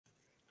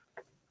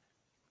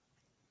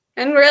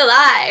And we're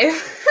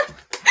live.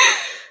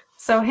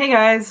 So, hey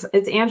guys,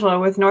 it's Angela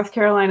with North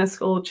Carolina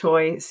School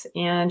Choice,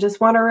 and just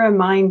want to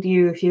remind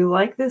you, if you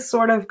like this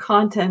sort of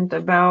content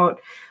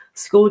about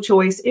school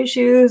choice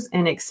issues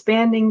and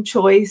expanding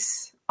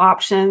choice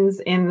options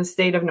in the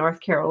state of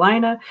North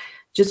Carolina,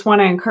 just want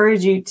to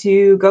encourage you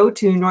to go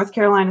to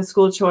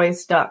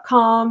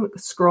northcarolinaschoolchoice.com,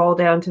 scroll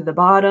down to the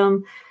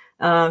bottom,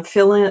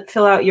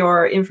 fill out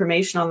your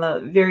information on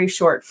the very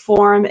short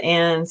form,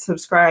 and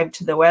subscribe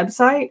to the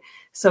website,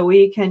 so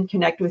we can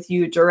connect with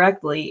you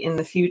directly in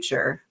the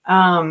future.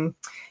 And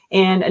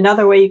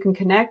another way you can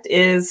connect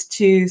is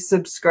to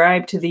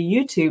subscribe to the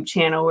YouTube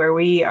channel, where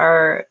we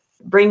are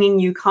bringing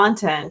you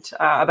content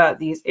about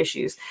these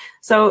issues.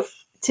 So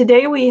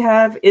today we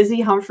have Izzy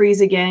Humphreys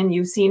again.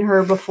 You've seen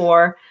her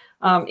before.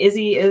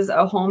 Izzy is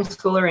a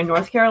homeschooler in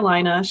North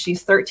Carolina.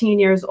 She's 13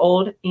 years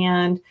old,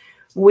 and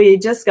we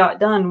just got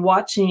done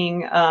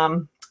watching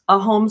a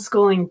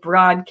homeschooling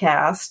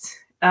broadcast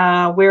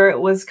where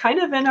it was kind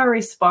of in a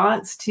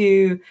response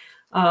to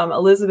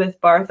Elizabeth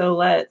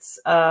Bartholet's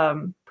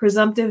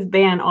presumptive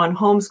ban on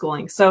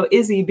homeschooling. So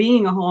Izzy,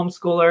 being a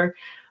homeschooler,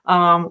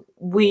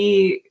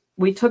 we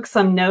took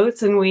some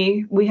notes, and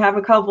we have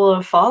a couple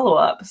of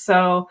follow-ups.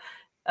 So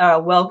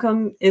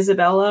welcome,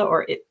 Isabella,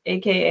 or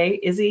AKA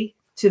Izzy,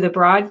 to the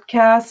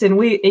broadcast.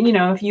 And you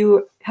know, if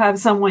you have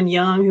someone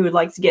young who would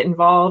like to get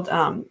involved,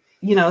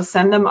 you know,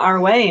 send them our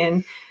way,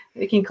 and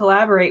we can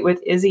collaborate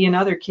with Izzy and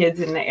other kids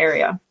in the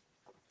area.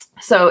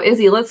 So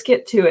Izzy, let's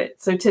get to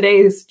it. So today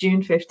is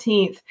June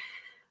 15th.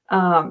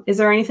 Is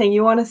there anything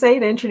you want to say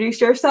to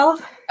introduce yourself?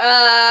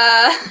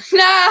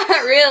 Not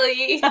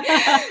really.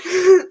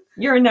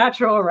 You're a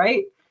natural,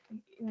 right?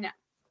 No.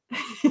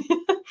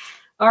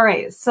 All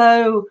right.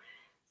 So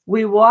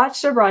we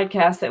watched a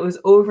broadcast that was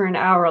over an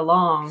hour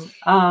long.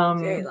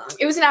 Very long.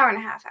 It was an hour and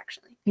a half,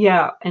 actually.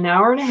 Yeah, an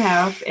hour and a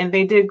half, and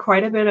they did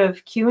quite a bit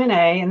of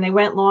Q&A, and they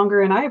went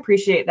longer, and I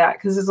appreciate that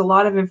because there's a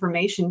lot of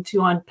information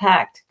to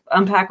unpack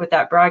with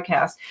that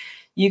broadcast.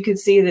 You could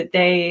see that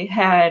they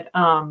had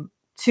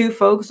two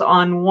folks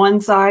on one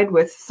side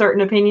with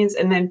certain opinions,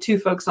 and then two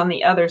folks on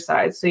the other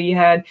side. So you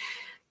had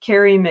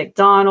Carrie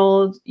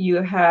McDonald, you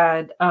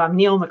had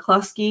Neil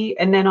McCluskey,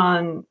 and then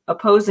on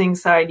opposing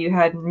side, you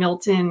had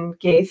Milton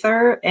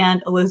Gaither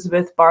and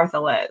Elizabeth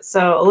Bartholet.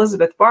 So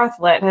Elizabeth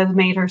Bartholet has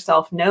made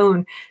herself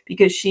known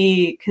because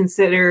she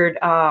considered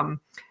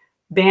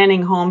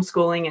banning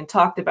homeschooling and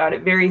talked about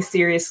it very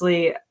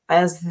seriously,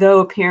 as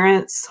though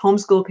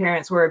homeschool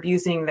parents were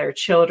abusing their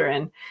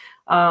children.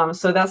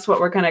 So that's what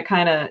we're going to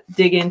kind of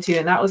dig into.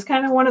 And that was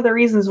kind of one of the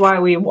reasons why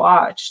we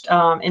watched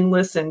and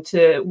listened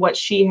to what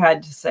she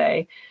had to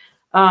say.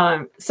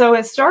 So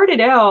it started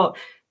out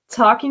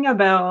talking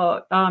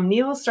about,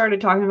 Neil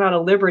started talking about a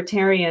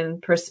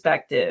libertarian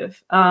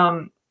perspective.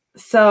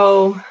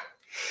 So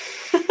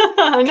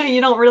I know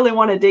you don't really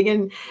want to dig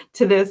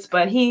into this,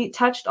 but he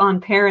touched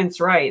on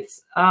parents'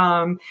 rights.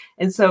 And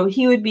so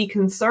he would be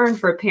concerned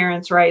for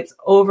parents' rights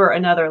over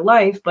another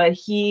life, but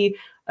he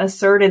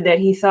asserted that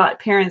he thought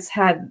parents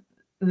had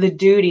the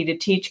duty to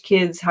teach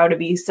kids how to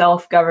be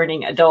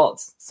self-governing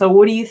adults. So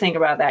what do you think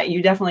about that?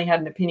 You definitely had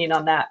an opinion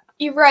on that.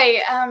 You're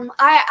right.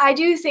 I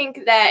do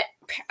think that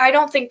I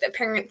don't think that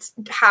parents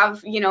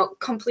have, you know,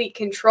 complete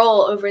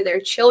control over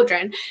their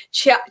children.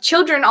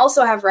 Children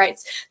also have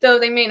rights, though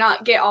they may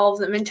not get all of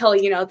them until,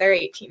 you know, they're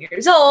 18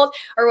 years old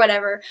or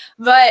whatever.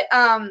 But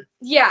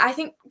yeah, I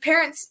think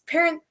parents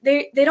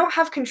they don't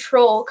have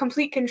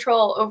complete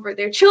control over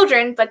their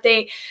children, but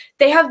they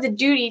have the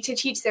duty to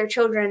teach their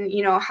children,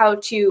 you know, how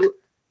to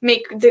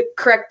make the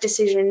correct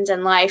decisions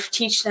in life,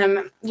 teach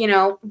them, you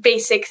know,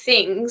 basic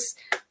things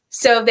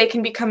so they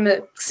can become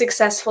a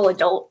successful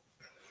adult.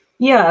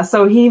 Yeah,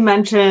 so he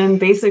mentioned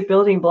basic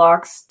building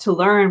blocks to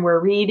learn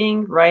were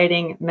reading,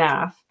 writing,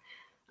 math.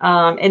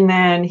 And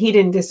then he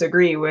didn't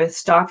disagree with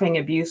stopping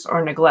abuse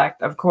or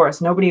neglect. Of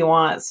course, nobody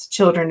wants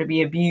children to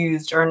be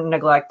abused or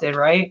neglected,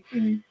 right?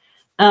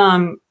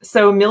 Mm-hmm.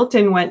 So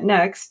Milton went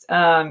next.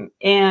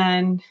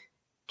 And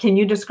can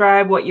you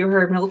describe what you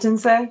heard Milton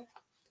say?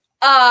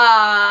 He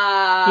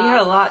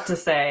had a lot to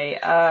say,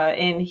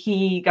 and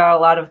he got a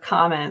lot of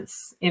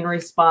comments in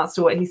response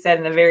to what he said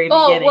in the very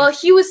beginning. Well,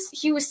 he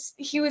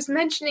was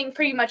mentioning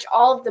pretty much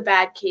all of the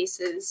bad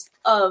cases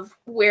of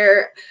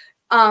where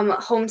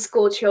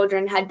homeschool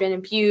children had been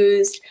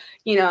abused,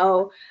 you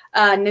know,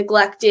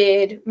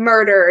 neglected,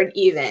 murdered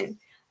even.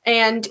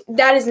 And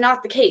that is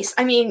not the case.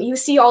 I mean, you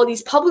see all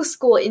these public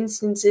school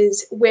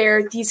instances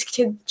where these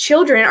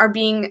children are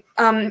being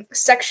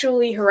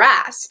sexually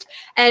harassed.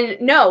 And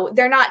no,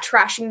 they're not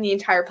trashing the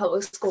entire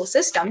public school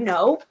system,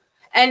 no.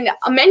 And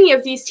many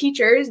of these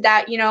teachers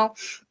that, you know,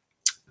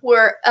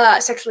 were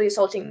sexually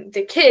assaulting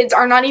the kids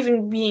are not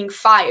even being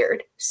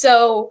fired.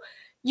 So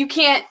you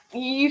can't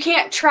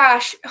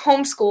trash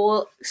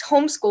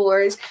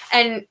homeschoolers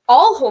and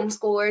all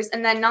homeschoolers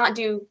and then not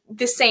do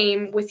the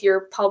same with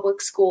your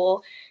public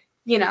school,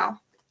 you know.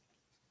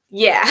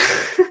 Yeah.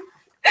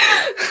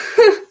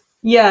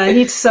 Yeah,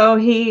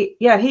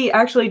 he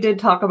actually did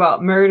talk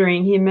about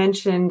murdering. He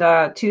mentioned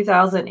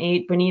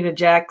 2008 Bonita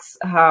Jax,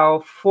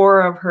 how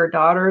 4 of her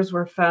daughters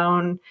were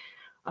found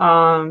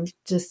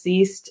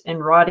deceased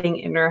and rotting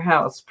in her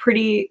house.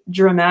 Pretty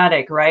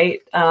dramatic, right?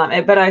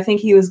 But I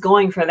think he was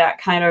going for that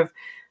kind of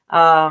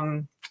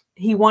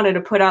he wanted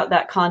to put out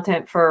that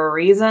content for a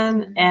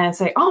reason and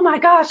say, oh my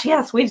gosh,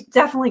 yes, we've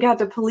definitely got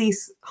to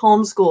police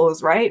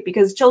homeschools, right?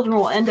 Because children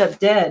will end up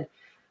dead.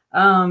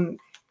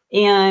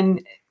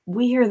 And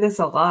we hear this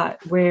a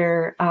lot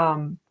where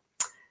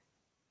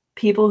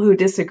people who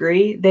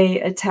disagree,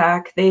 they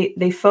attack, they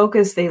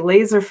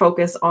laser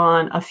focus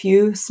on a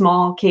few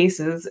small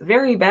cases,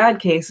 very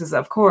bad cases,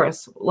 of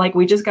course. Like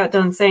we just got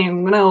done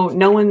saying,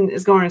 no one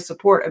is going to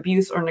support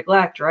abuse or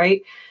neglect,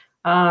 right?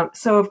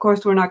 So of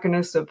course we're not going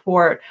to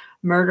support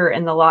murder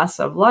and the loss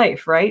of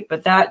life, right?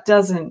 But that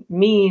doesn't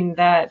mean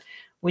that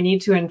we need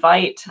to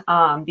invite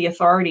the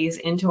authorities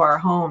into our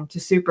home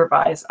to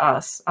supervise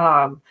us.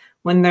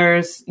 When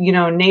there's,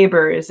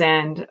 neighbors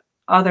and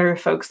other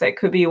folks that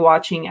could be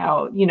watching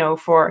out,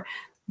 for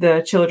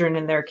the children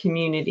in their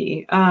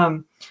community.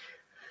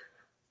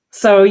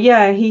 So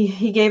yeah,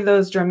 he gave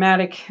those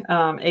dramatic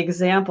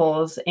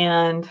examples,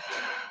 and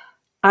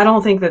I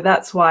don't think that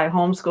that's why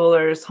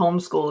homeschoolers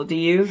homeschool. Do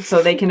you?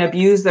 So they can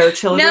abuse their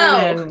children?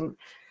 No.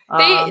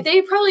 And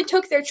they probably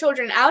took their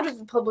children out of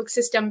the public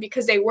system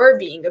because they were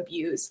being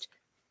abused.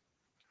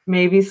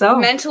 Maybe so.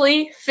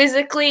 Mentally,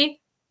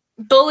 physically,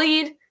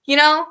 bullied,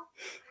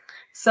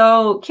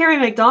 So Carrie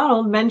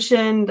McDonald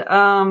mentioned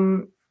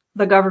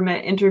the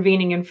government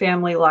intervening in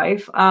family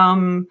life.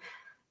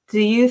 Do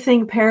you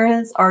think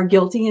parents are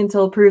guilty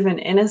until proven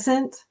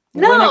innocent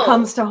when it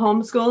comes to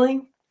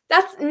homeschooling?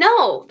 That's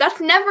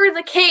never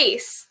the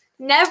case.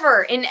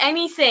 Never in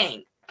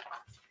anything.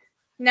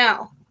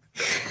 No.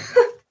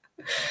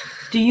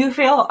 Do you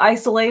feel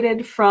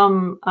isolated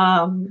from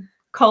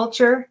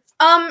culture?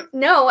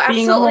 No,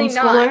 absolutely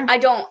not. I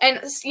don't. And,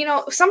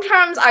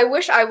 sometimes I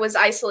wish I was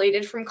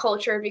isolated from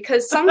culture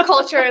because some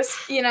cultures,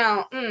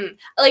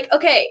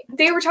 okay,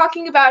 they were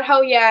talking about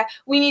how,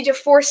 we need to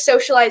force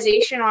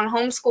socialization on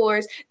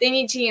homeschoolers. They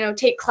need to,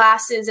 take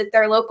classes at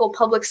their local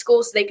public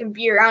schools so they can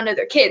be around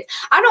other kids.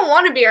 I don't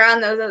want to be around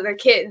those other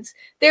kids.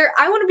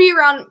 I want to be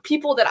around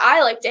people that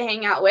I like to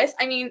hang out with.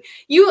 I mean,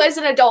 you as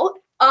an adult,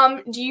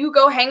 do you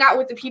go hang out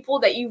with the people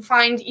that you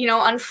find,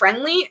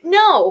 unfriendly?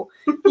 No,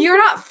 you're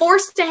not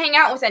forced to hang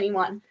out with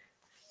anyone.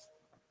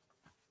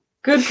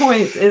 Good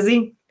points,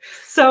 Izzy.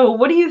 So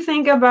what do you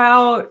think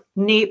about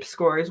NAEP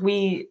scores?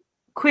 We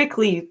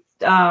quickly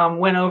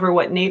went over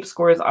what NAEP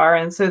scores are.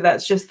 And so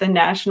that's just the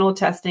national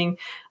testing.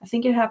 I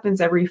think it happens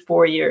every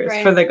 4 years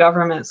for the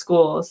government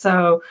schools.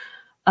 So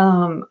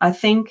I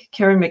think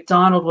Karen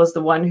McDonald was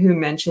the one who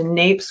mentioned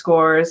NAEP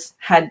scores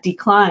had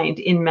declined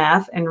in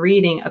math and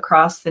reading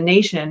across the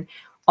nation.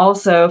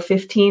 Also,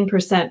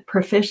 15%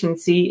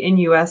 proficiency in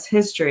U.S.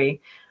 history.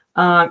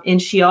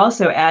 And she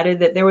also added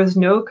that there was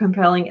no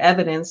compelling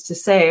evidence to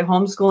say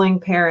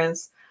homeschooling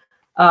parents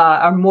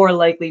are more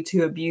likely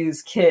to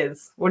abuse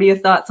kids. What are your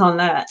thoughts on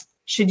that?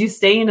 Should you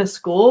stay in a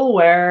school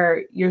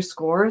where your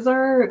scores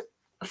are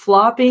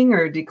flopping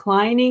or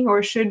declining,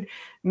 or should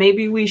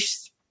maybe we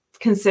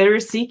consider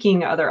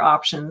seeking other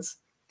options?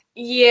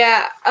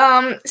 Yeah.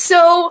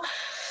 So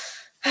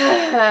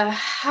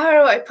how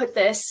do I put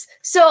this?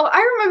 So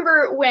I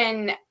remember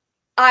when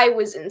I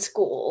was in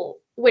school,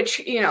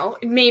 which,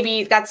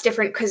 maybe that's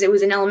different because it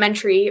was in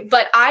elementary,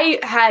 but I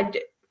had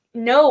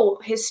no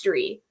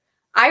history.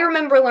 I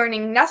remember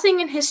learning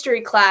nothing in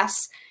history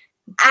class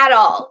at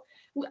all.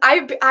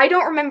 I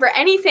don't remember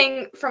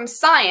anything from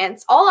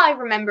science. All I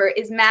remember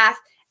is math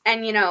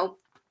and,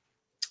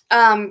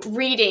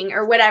 reading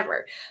or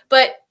whatever.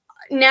 But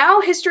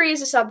now history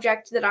is a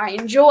subject that I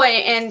enjoy,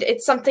 and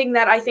it's something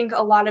that I think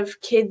a lot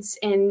of kids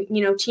and,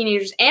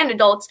 teenagers and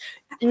adults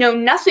know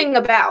nothing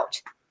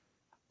about.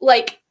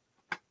 Like,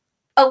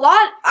 a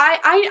lot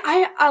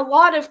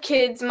of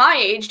kids my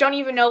age don't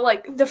even know,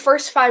 like, the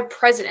first 5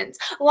 presidents.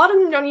 A lot of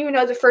them don't even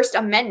know the First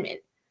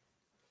Amendment.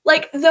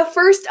 Like, the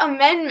First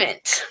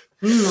Amendment.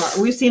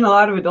 We've seen a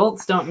lot of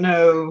adults don't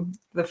know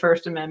the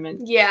First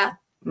Amendment. Yeah.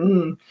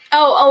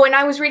 Oh, and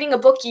I was reading a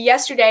book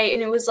yesterday,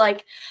 and it was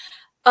like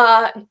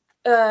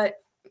over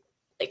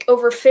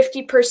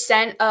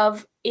 50%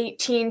 of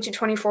 18 to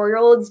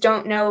 24-year-olds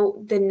don't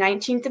know the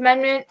 19th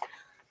Amendment,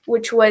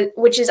 I'm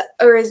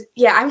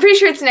pretty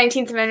sure it's the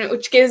 19th Amendment,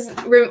 which gives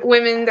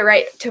women the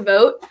right to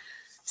vote.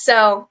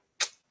 So,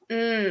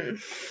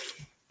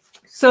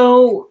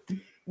 So,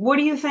 what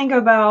do you think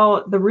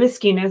about the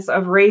riskiness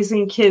of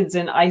raising kids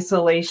in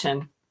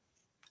isolation?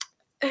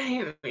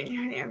 I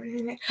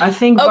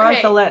think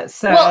Bartholet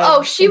said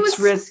it's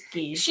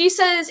risky. She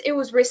says it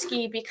was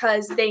risky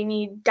because they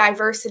need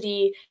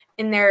diversity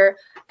in their,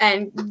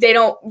 and they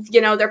don't,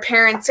 their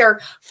parents are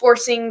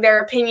forcing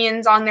their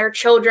opinions on their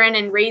children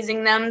and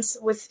raising them so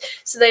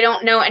they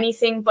don't know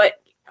anything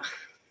but.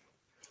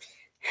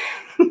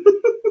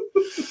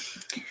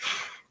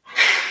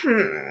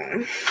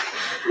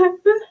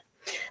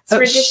 It's It's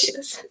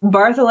ridiculous.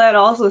 Bartholet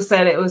also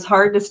said it was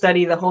hard to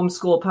study the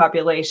homeschool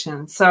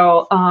population.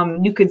 So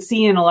you could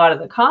see in a lot of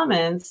the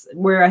comments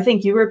where I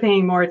think you were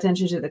paying more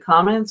attention to the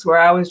comments, where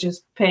I was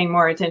just paying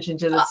more attention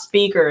to the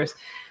speakers.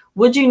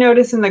 What'd you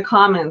notice in the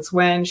comments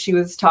when she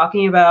was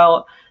talking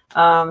about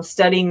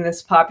studying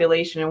this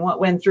population, and what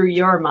went through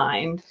your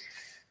mind?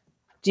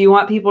 Do you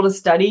want people to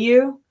study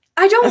you?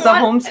 I don't as a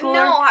homeschooler?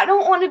 No, I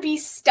don't want to be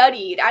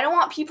studied. I don't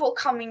want people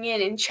coming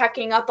in and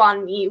checking up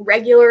on me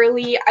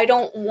regularly. I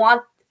don't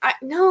want.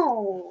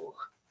 No.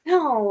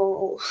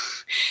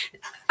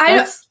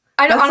 That's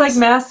like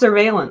mass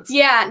surveillance.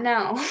 Yeah,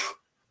 no.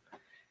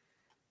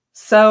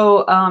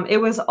 So it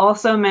was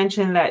also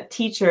mentioned that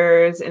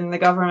teachers in the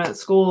government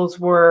schools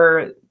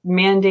were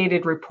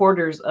mandated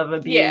reporters of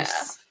abuse. Yeah.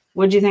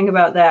 What'd you think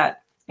about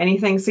that?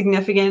 Anything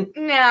significant?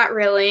 Not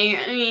really.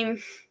 I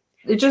mean,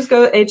 it just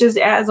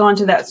adds on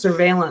to that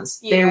surveillance.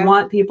 Yeah. They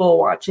want people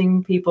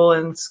watching people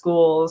in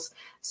schools.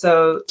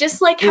 So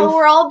just like how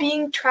we're all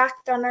being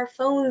tracked on our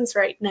phones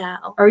right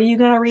now. Are you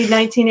going to read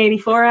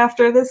 1984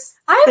 after this?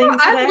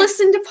 I've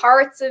listened to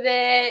parts of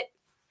it.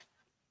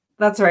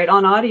 That's right,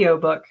 on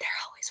audiobook. They're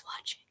always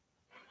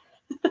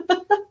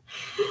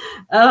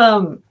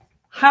watching.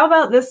 How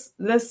about this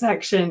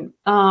section?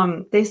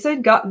 They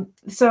said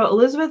so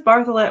Elizabeth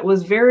Bartholet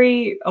was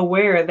very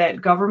aware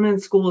that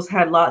government schools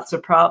had lots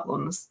of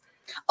problems.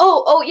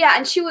 Oh yeah,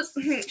 and she was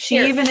she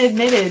even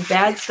admitted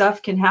bad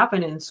stuff can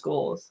happen in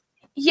schools.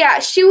 Yeah,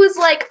 she was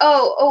like,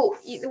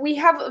 we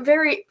have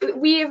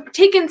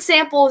taken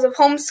samples of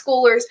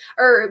homeschoolers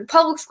or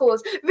public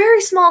schools, very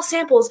small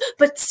samples,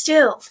 but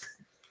still.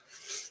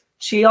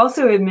 She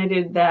also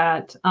admitted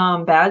that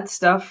bad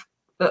stuff.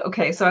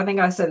 Okay, so I think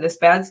I said this,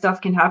 bad stuff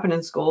can happen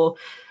in schools.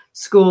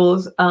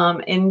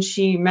 And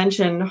she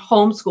mentioned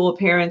homeschool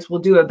parents will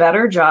do a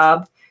better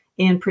job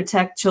and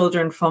protect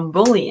children from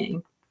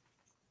bullying.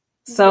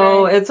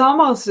 So It's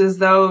almost as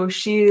though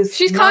she's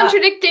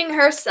contradicting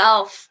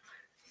herself.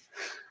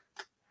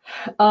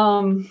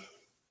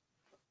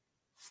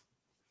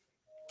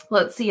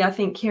 Let's see. I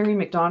think Carrie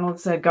McDonald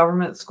said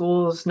government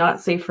schools not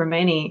safe for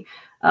many.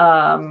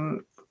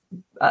 And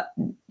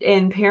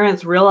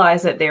parents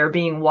realize that they're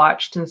being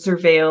watched and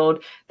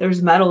surveilled.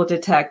 There's metal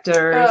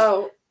detectors.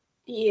 Oh,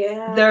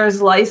 yeah.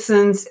 There's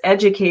licensed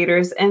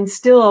educators, and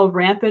still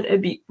rampant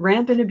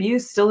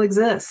abuse still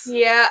exists.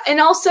 Yeah, and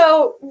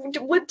also,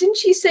 didn't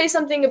she say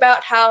something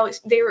about how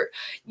they were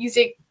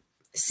using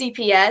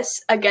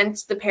CPS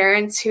against the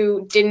parents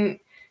who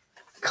didn't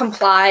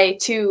comply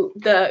to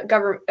the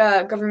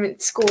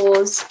government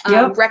schools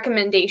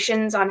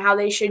recommendations on how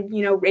they should,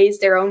 raise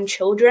their own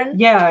children?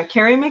 Yeah,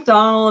 Carrie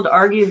McDonald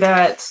argued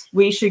that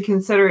we should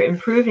consider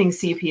improving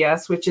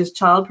CPS, which is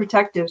Child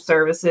Protective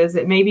Services.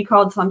 It may be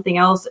called something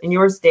else in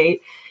your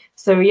state.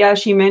 So yeah,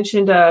 she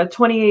mentioned a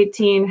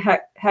 2018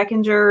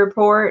 Hechinger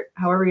report,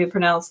 however you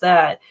pronounce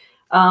that,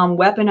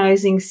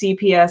 weaponizing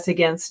CPS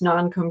against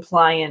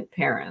non-compliant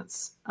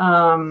parents.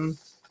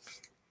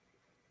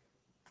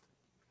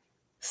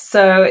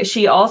 So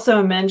she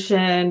also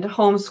mentioned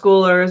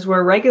homeschoolers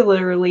were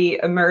regularly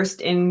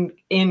immersed in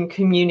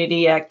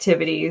community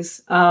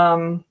activities.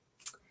 And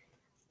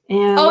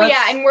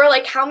we're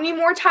like, how many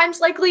more times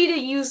likely to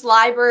use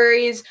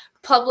libraries,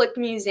 public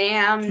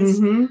museums?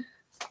 Mm-hmm.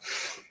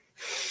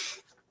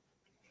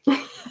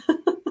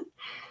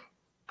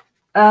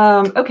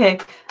 Okay,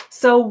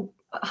 so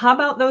how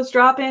about those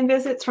drop-in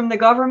visits from the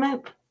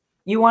government?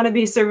 You want to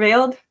be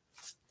surveilled?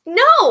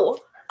 No!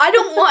 I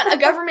don't want a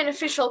government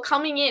official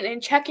coming in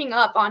and checking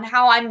up on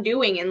how I'm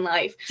doing in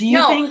life. Do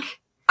you think...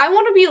 I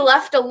want to be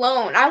left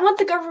alone. I want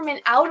the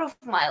government out of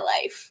my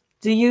life.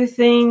 Do you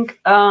think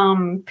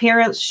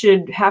parents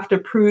should have to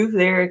prove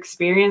their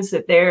experience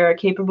that they're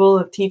capable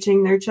of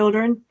teaching their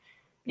children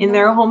in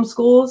their home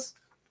schools?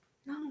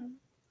 No.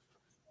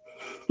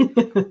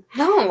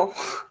 No.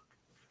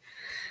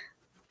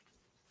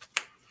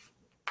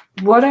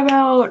 What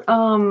about,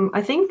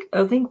 I think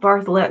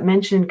Bartholet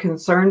mentioned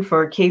concern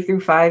for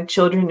K-5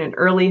 children and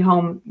early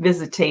home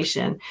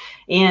visitation.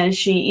 And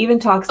she even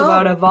talks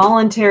about a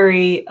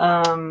voluntary,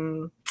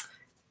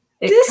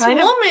 this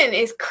woman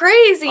is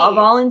crazy. A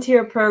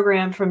volunteer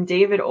program from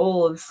David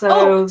Olds.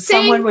 So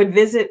someone would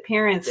visit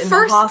parents in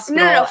the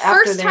hospital.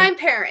 First-time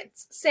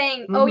parents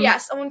saying,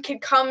 someone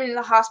could come into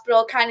the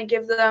hospital, kind of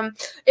give them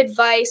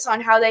advice on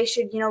how they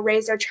should,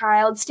 raise their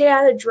child, stay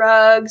out of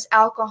drugs,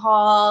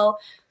 alcohol.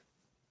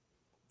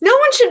 No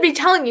one should be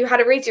telling you how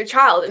to raise your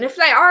child. And if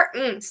they are,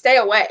 stay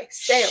away.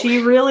 Stay away. She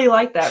really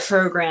liked that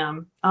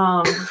program.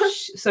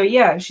 So,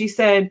 yeah, she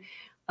said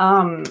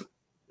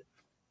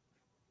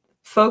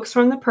folks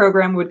from the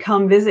program would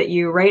come visit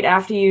you right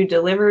after you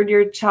delivered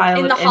your child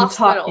in the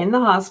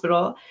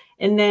hospital,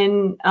 and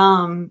then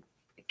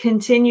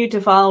continue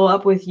to follow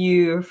up with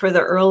you for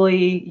the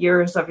early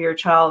years of your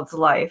child's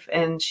life.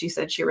 And she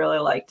said she really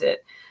liked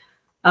it.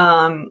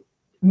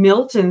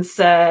 Milton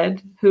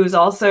said, who's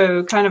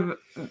also kind of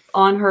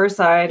on her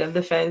side of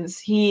the fence,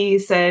 he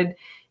said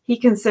he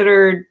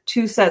considered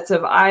 2 sets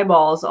of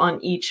eyeballs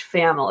on each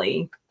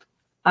family.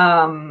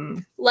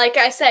 Like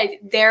I said,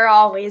 they're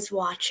always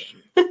watching.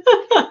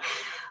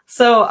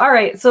 So, all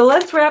right. So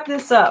let's wrap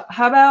this up.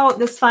 How about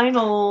this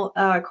final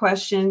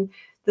question?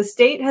 The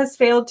state has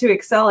failed to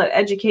excel at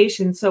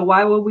education, so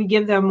why would we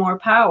give them more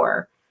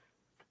power?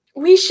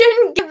 We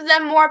shouldn't give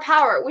them more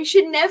power. We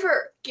should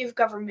never give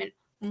government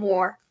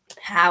more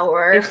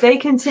power. If they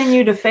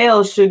continue to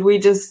fail, should we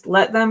just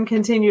let them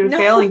continue to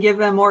fail and give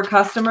them more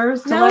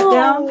customers to let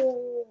down?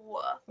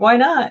 Why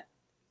not?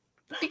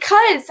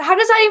 Because how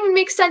does that even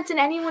make sense in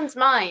anyone's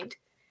mind?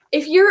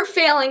 If you're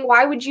failing,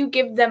 why would you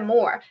give them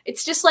more?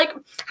 It's just like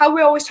how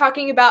we're always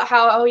talking about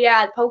how, oh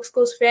yeah, the public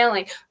school's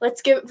failing. Let's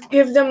give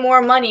them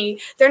more money.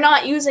 They're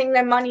not using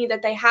the money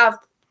that they have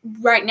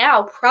right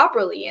now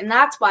properly, and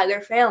that's why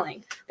they're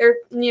failing. They're,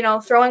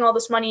 throwing all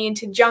this money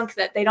into junk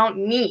that they don't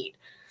need.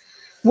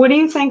 What do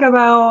you think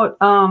about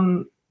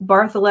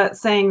Bartholet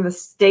saying the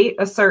state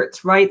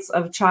asserts rights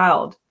of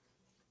child?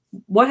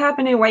 What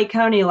happened in White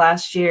County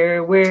last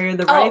year where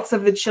the rights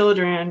of the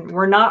children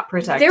were not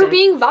protected? They were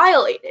being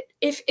violated.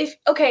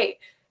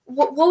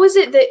 What was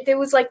it that there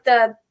was like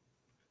the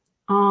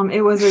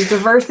it was a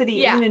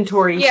diversity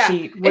inventory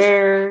sheet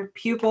where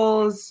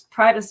pupils'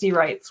 privacy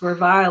rights were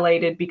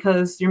violated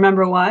because, you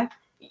remember why?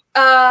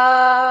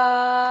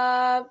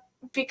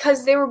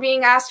 Because they were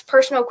being asked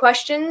personal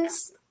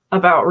questions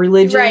about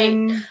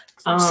religion,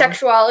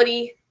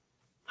 sexuality,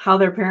 how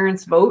their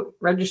parents vote,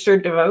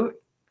 registered to vote.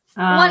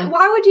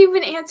 Why would you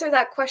even answer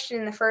that question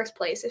in the first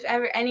place if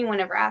anyone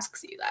ever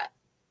asks you that?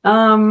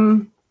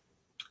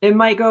 It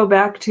might go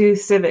back to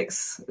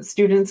civics.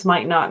 Students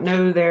might not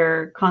know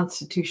their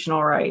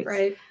constitutional rights.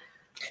 Right.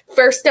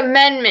 First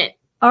Amendment.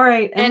 All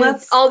right. And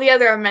all the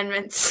other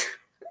amendments.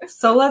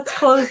 So let's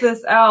close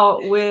this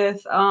out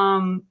with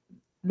the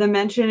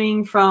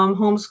mentioning from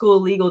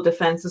Homeschool Legal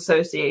Defense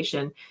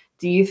Association.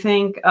 Do you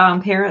think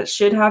parents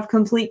should have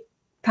complete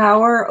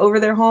power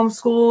over their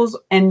homeschools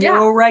and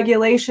no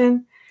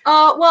regulation?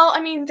 Well, I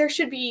mean, there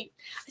should be.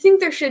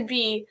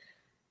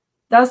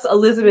 That's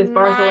Elizabeth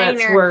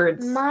Bartholet's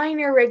words.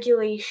 Minor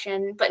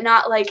regulation, but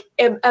not like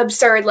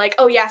absurd. Like,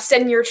 oh yeah,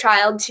 send your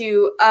child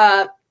to,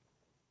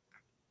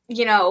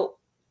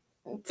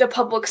 the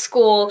public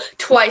school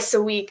twice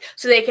a week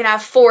so they can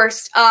have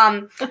forced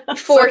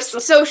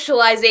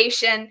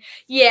socialization.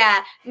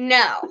 Yeah,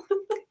 no.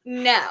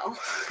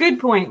 Good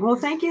point. Well,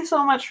 thank you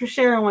so much for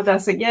sharing with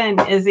us again,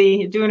 Izzy.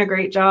 You're doing a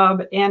great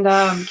job. And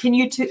can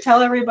you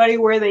tell everybody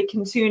where they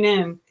can tune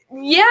in?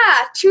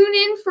 Yeah, tune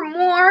in for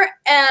more.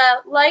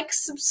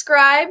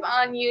 Subscribe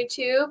on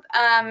YouTube.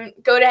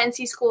 Go to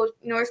NC School,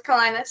 North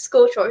Carolina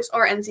School Choice,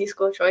 or NC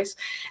School Choice.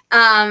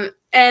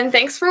 And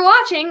thanks for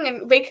watching.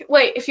 And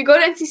wait, if you go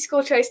to NC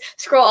School Choice,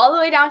 scroll all the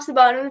way down to the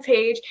bottom of the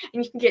page,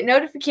 and you can get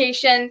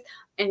notifications.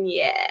 And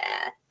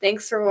yeah,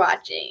 thanks for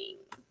watching.